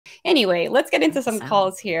Anyway, let's get into some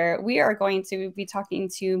calls here. We are going to be talking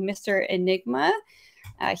to Mr. Enigma.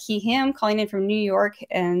 He, him, calling in from New York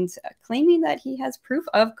and claiming that he has proof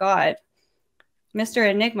of God. Mr.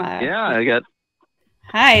 Enigma. Yeah, I got.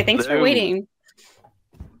 Hi, thanks for waiting.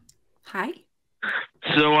 Hi.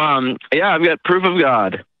 So, yeah, I've got proof of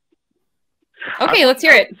God. Okay, let's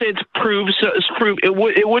hear it. It's proof. So it's proof. It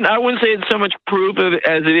wouldn't. I wouldn't say it's so much proof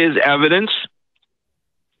as it is evidence.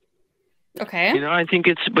 Okay. You know, I think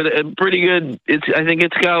it's pretty good. I think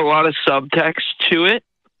it's got a lot of subtext to it.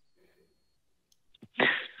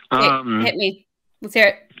 Hit me. Let's hear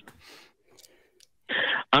it.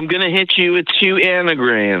 I'm gonna hit you with 2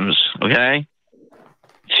 anagrams. Okay.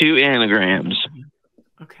 2 anagrams.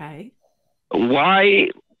 Okay. Why?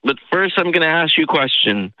 But first, I'm gonna ask you a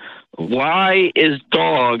question. Why is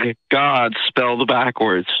dog God spelled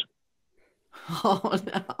backwards? Oh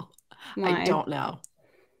no, I don't know.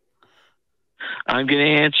 I'm going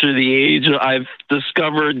to answer I've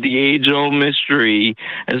discovered the age-old mystery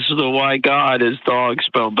as to why God is dog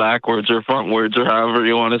spelled backwards or frontwards or however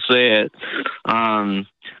you want to say it.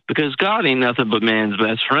 Because God ain't nothing but man's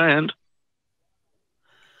best friend.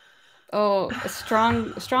 Oh,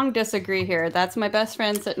 strong disagree here. That's my best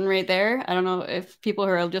friend sitting right there. I don't know if people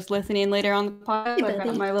who are just listening later on the podcast, I've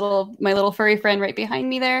got my little furry friend right behind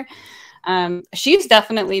me there. She's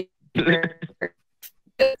definitely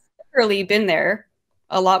literally been there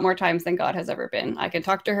a lot more times than God has ever been. I can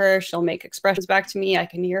talk to her. She'll make expressions back to me. I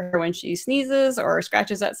can hear her when she sneezes or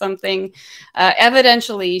scratches at something.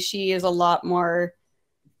 Evidentially, she is a lot more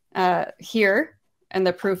here, and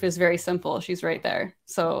the proof is very simple. She's right there.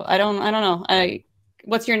 So I don't know.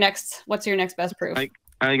 What's your next best proof?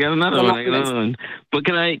 I got another one. But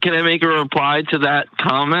can I make a reply to that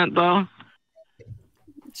comment though?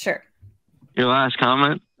 Sure. Your last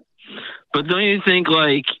comment? But don't you think,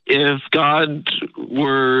 like, if God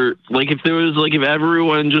were, like, if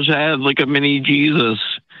everyone just had, like, a mini Jesus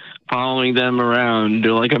following them around,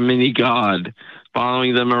 or like a mini God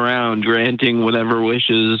following them around, granting whatever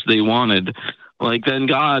wishes they wanted, like, then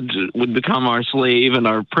God would become our slave and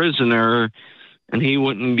our prisoner, and he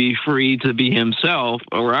wouldn't be free to be himself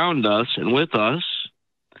around us and with us.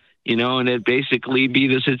 You know, and it'd basically be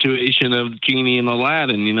the situation of Genie and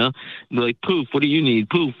Aladdin, you know? Like, poof, what do you need?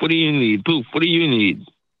 Poof, what do you need? Poof, what do you need?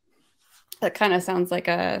 That kind of sounds like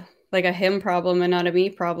a him problem and not a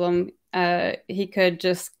me problem. He could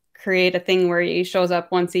just create a thing where he shows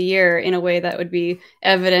up once a year in a way that would be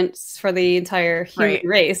evidence for the entire human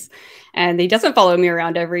race. And he doesn't follow me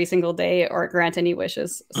around every single day or grant any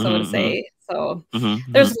wishes, so to say. So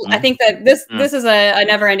I think that this is a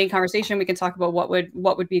never-ending conversation. We can talk about what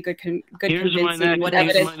would be good convincing, what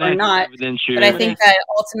evidence or not. But I think that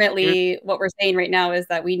ultimately what we're saying right now is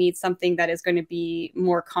that we need something that is going to be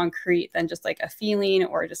more concrete than just like a feeling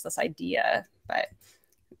or just this idea. But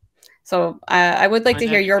so I would like to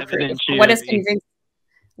hear your proof.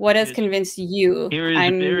 What has convinced you?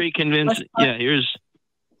 I'm very convinced. Yeah,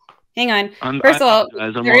 hang on. First of all,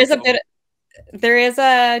 there is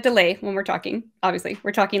a delay when we're talking. Obviously,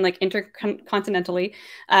 we're talking like intercontinentally.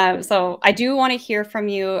 So I do want to hear from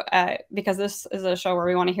you because this is a show where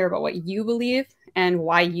we want to hear about what you believe and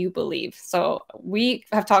why you believe. So we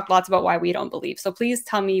have talked lots about why we don't believe. So please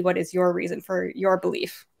tell me, what is your reason for your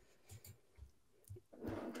belief?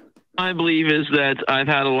 My belief is that I've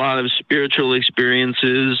had a lot of spiritual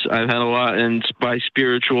experiences. I've had a lot, and by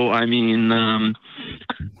spiritual, I mean,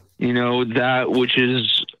 you know, that which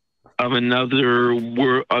is of another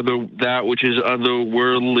that which is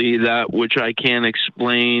otherworldly, that which I can't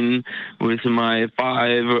explain with my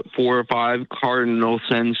 4 or 5 cardinal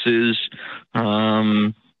senses.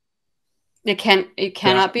 It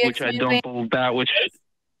cannot be explained.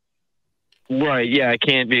 Right, yeah, it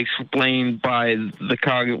can't be explained by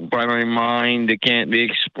by my mind. It can't be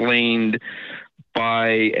explained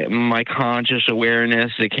by my conscious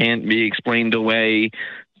awareness. It can't be explained away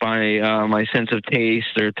by my sense of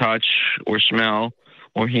taste or touch or smell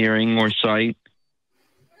or hearing or sight.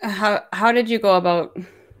 How did you go about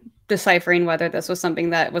deciphering whether this was something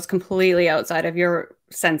that was completely outside of your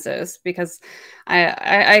senses? Because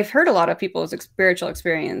I've heard a lot of people's spiritual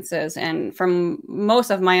experiences, and from most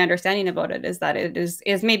of my understanding about it is that it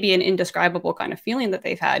is maybe an indescribable kind of feeling that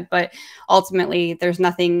they've had, but ultimately there's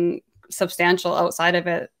nothing substantial outside of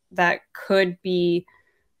it that could be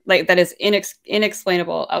like that is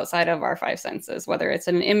inexplainable outside of our 5 senses, whether it's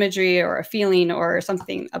an imagery or a feeling or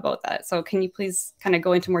something about that. So can you please kind of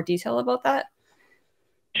go into more detail about that?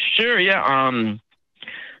 Sure, yeah.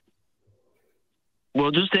 Well,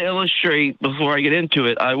 just to illustrate before I get into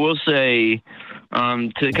it, I will say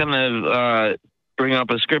to kind of bring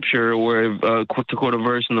up a scripture where, to quote a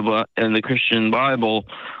verse in the Christian Bible,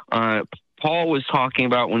 Paul was talking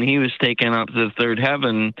about when he was taken up to the third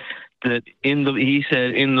heaven, that he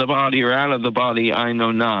said, in the body or out of the body, I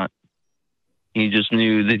know not. He just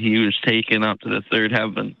knew that he was taken up to the third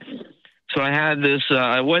heaven. So I had this,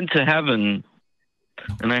 I went to heaven,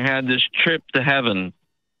 and I had this trip to heaven.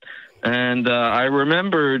 And I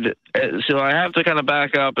remembered, so I have to kind of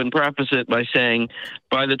back up and preface it by saying,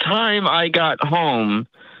 by the time I got home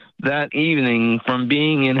that evening from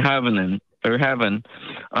being in heaven, I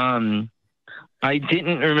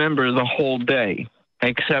didn't remember the whole day,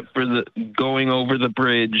 except for the going over the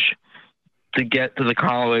bridge to get to the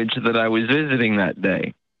college that I was visiting that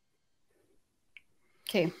day.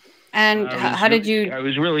 Okay. And how did you... I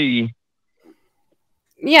was really...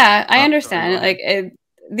 Yeah, I understand. Like,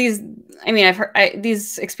 these, I mean, I've heard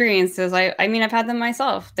these experiences. I mean, I've had them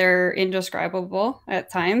myself. They're indescribable at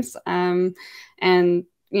times, and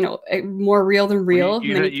you know, more real than real.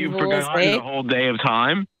 You forgot the whole day of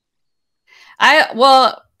time.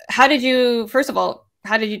 Well, how did you? First of all,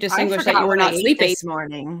 how did you distinguish that you were not sleeping this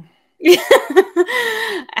morning?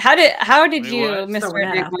 How did you, Mr.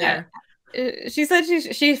 Enigma? She said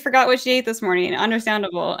she forgot what she ate this morning.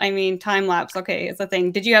 Understandable. I mean, time lapse. Okay, it's a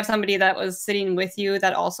thing. Did you have somebody that was sitting with you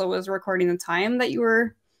that also was recording the time that you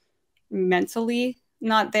were mentally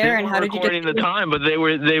not there? And how did you recording the time? But they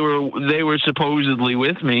were supposedly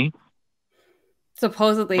with me.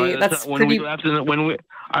 Supposedly, that's when pretty. We left.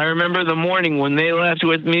 I remember the morning when they left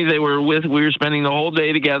with me. We were spending the whole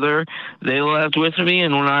day together. They left with me,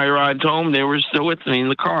 and when I arrived home, they were still with me in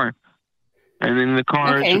the car. And in the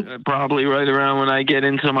car, okay, probably right around when I get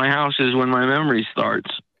into my house is when my memory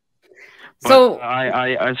starts. But so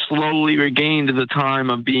I slowly regained the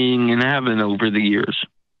time of being in heaven over the years.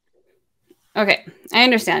 Okay, I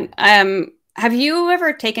understand. Have you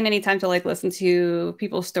ever taken any time to like listen to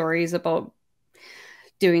people's stories about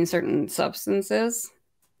doing certain substances?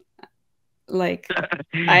 Like,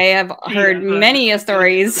 I have heard many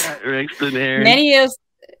stories,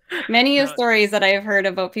 many stories that I have heard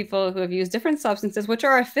about people who have used different substances, which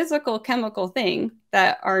are a physical chemical thing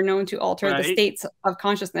that are known to alter the states of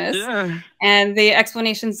consciousness. Yeah. And the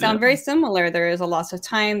explanations sound very similar. There is a loss of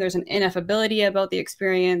time. There's an ineffability about the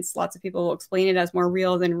experience. Lots of people will explain it as more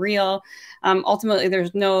real than real. Ultimately,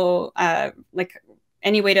 there's no like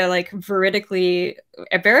any way to like veridically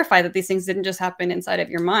verify that these things didn't just happen inside of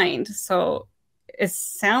your mind. So it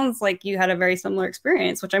sounds like you had a very similar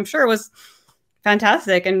experience, which I'm sure was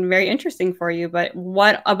fantastic and very interesting for you. But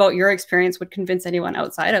what about your experience would convince anyone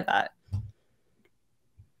outside of that?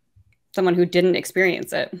 Someone who didn't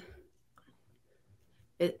experience it.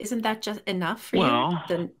 Isn't that just enough for you?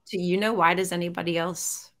 Then, why does anybody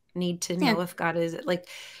else need to know if God is like,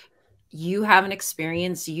 you have an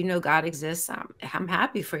experience, God exists. I'm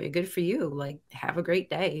happy for you. Good for you. Like, have a great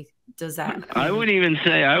day. Does that? I wouldn't even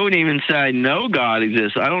say I know God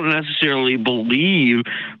exists. I don't necessarily believe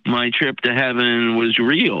my trip to heaven was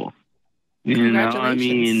real. I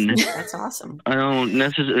mean, that's awesome. I don't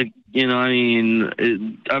necessarily,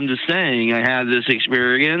 I'm just saying I had this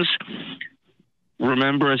experience.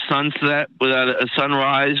 Remember a sunset without a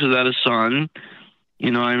sunrise without a sun.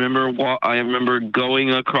 I remember going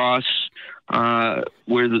across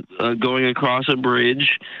going across a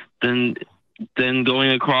bridge, then going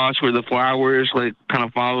across where the flowers like kind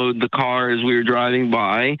of followed the car as we were driving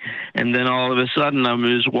by, and then all of a sudden I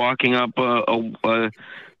was walking up a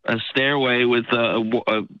stairway with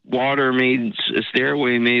a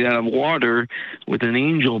stairway made out of water with an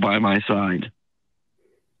angel by my side.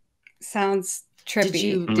 Sounds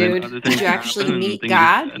trippy, dude. Did you actually meet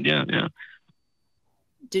God? Yeah.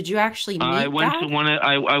 Did you actually meet God? I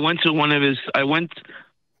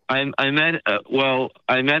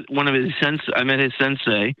met one of his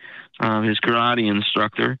sensei, his karate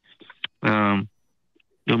instructor.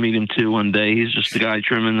 You'll meet him too one day. He's just the guy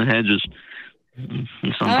trimming the hedges.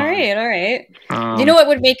 All right. You know what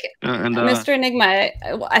would make Mr. Enigma?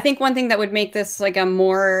 I think one thing that would make this like a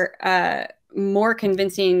more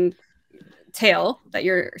convincing tale that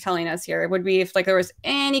you're telling us here would be if like there was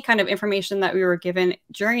any kind of information that we were given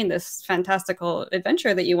during this fantastical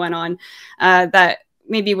adventure that you went on, that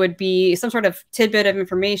maybe would be some sort of tidbit of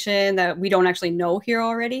information that we don't actually know here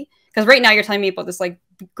already. Because right now you're telling me about this like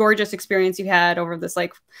gorgeous experience you had over this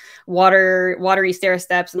like watery stair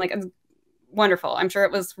steps, and like it's wonderful. I'm sure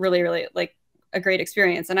it was really, really like a great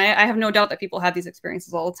experience. And I have no doubt that people have these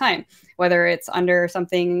experiences all the time, whether it's under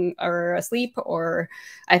something or asleep, or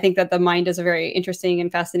I think that the mind is a very interesting and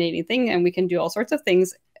fascinating thing, and we can do all sorts of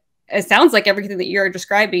things. It sounds like everything that you're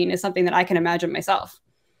describing is something that I can imagine myself.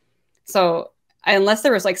 So unless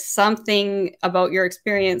there was like something about your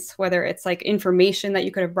experience, whether it's like information that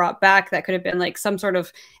you could have brought back, that could have been like some sort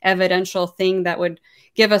of evidential thing that would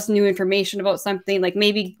give us new information about something, like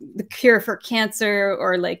maybe the cure for cancer,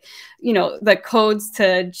 or like, you know, the codes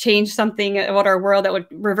to change something about our world that would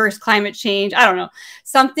reverse climate change. I don't know,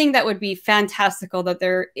 something that would be fantastical, that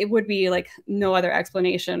it would be like no other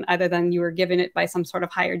explanation other than you were given it by some sort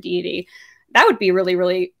of higher deity. That would be really,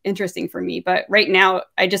 really interesting for me. But right now,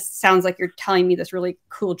 it just sounds like you're telling me this really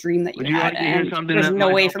cool dream that you had, and there's no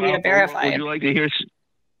way for me to verify it. Would you like to hear?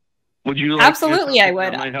 Would you like Absolutely, I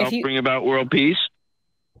would. That might help bring about world peace?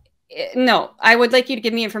 No, I would like you to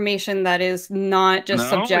give me information that is not just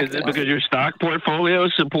subjective. Is it because your stock portfolio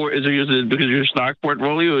is it because your stock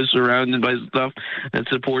portfolio is surrounded by stuff that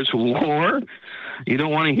supports war? You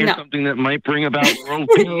don't want to hear something that might bring about world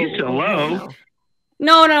peace? Hello.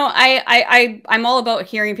 No, I'm all about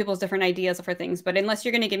hearing people's different ideas for things, but unless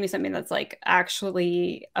you're going to give me something that's like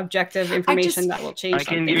actually objective information that will change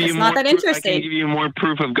something, it's not that interesting. I can give you more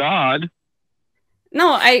proof of God.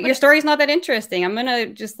 No, your story's not that interesting. I'm going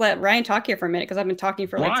to just let Ryan talk here for a minute, because I've been talking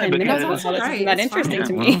for like 10 minutes. This isn't that interesting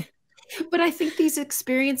to me. But I think these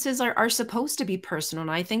experiences are supposed to be personal. And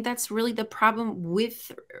I think that's really the problem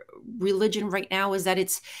with religion right now, is that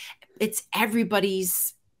it's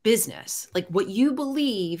everybody's business. Like what you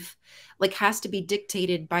believe like has to be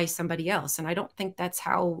dictated by somebody else. And I don't think that's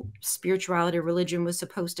how spirituality or religion was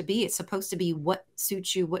supposed to be. It's supposed to be what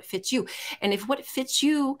suits you, what fits you. And if what fits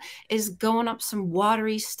you is going up some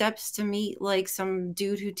watery steps to meet like some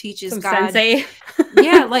dude who teaches God, sensei.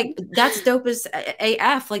 Yeah, like that's dope as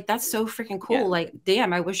AF. Like that's so freaking cool. Yeah. Like,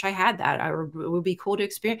 damn, I wish I had that. It would be cool to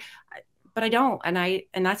experience, but I don't.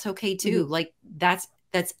 And that's okay too. Mm-hmm. Like that's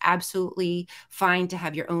absolutely fine to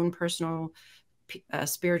have your own personal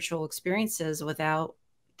spiritual experiences without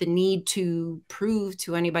the need to prove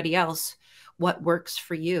to anybody else what works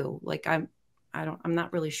for you. Like I'm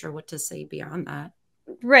not really sure what to say beyond that.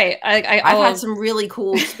 Right. I've had some really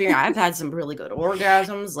cool experience. I've had some really good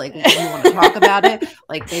orgasms. Like, if you want to talk about it,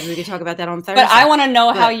 like maybe we could talk about that on Thursday. But I want to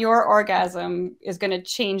know how your orgasm is going to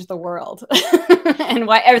change the world and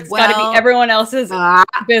why it's got to be everyone else's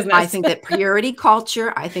business. I think that purity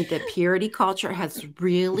culture has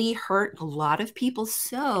really hurt a lot of people.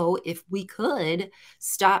 So if we could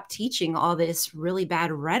stop teaching all this really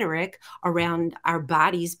bad rhetoric around our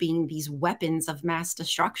bodies being these weapons of mass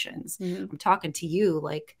destructions, I'm talking to you,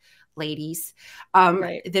 like ladies,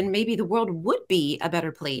 then maybe the world would be a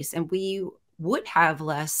better place and we would have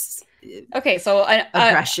less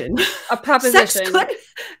aggression. A proposition.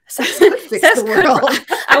 Sex could fix the world.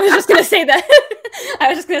 I was just going to say that. I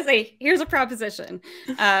was just going to say, here's a proposition.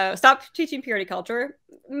 Stop teaching purity culture.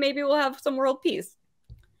 Maybe we'll have some world peace.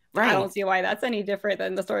 Right. I don't see why that's any different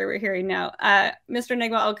than the story we're hearing now. Mr.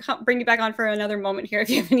 Enigma, I'll bring you back on for another moment here if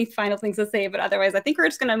you have any final things to say. But otherwise, I think we're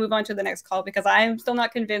just going to move on to the next call because I'm still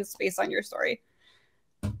not convinced based on your story.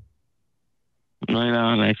 Right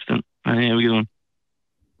on. Excellent. Have a good one.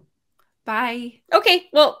 Bye. Okay.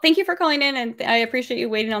 Well, thank you for calling in, and I appreciate you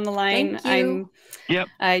waiting on the line. Thank you.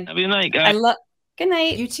 Have a good night, guys. Good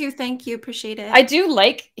night. You too. Thank you. Appreciate it. I do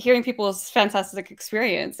like hearing people's fantastic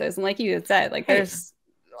experiences, and like you had said, like there's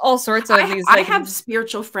all sorts of these. I have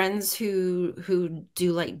spiritual friends who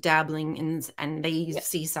do like dabbling and they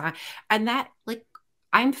see sign, and that like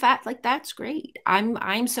I'm fat, like that's great.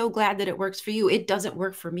 I'm so glad that it works for you. It doesn't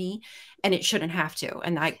work for me, and it shouldn't have to.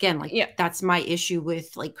 And again, like that's my issue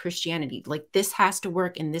with like Christianity. Like this has to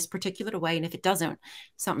work in this particular way, and if it doesn't,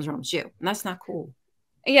 something's wrong with you, and that's not cool.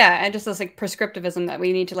 Yeah, and just this like prescriptivism that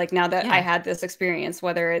we need to like now that I had this experience,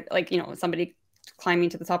 whether it like somebody climbing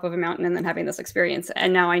to the top of a mountain and then having this experience,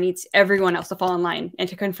 and now I need everyone else to fall in line and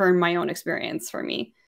to confirm my own experience for me.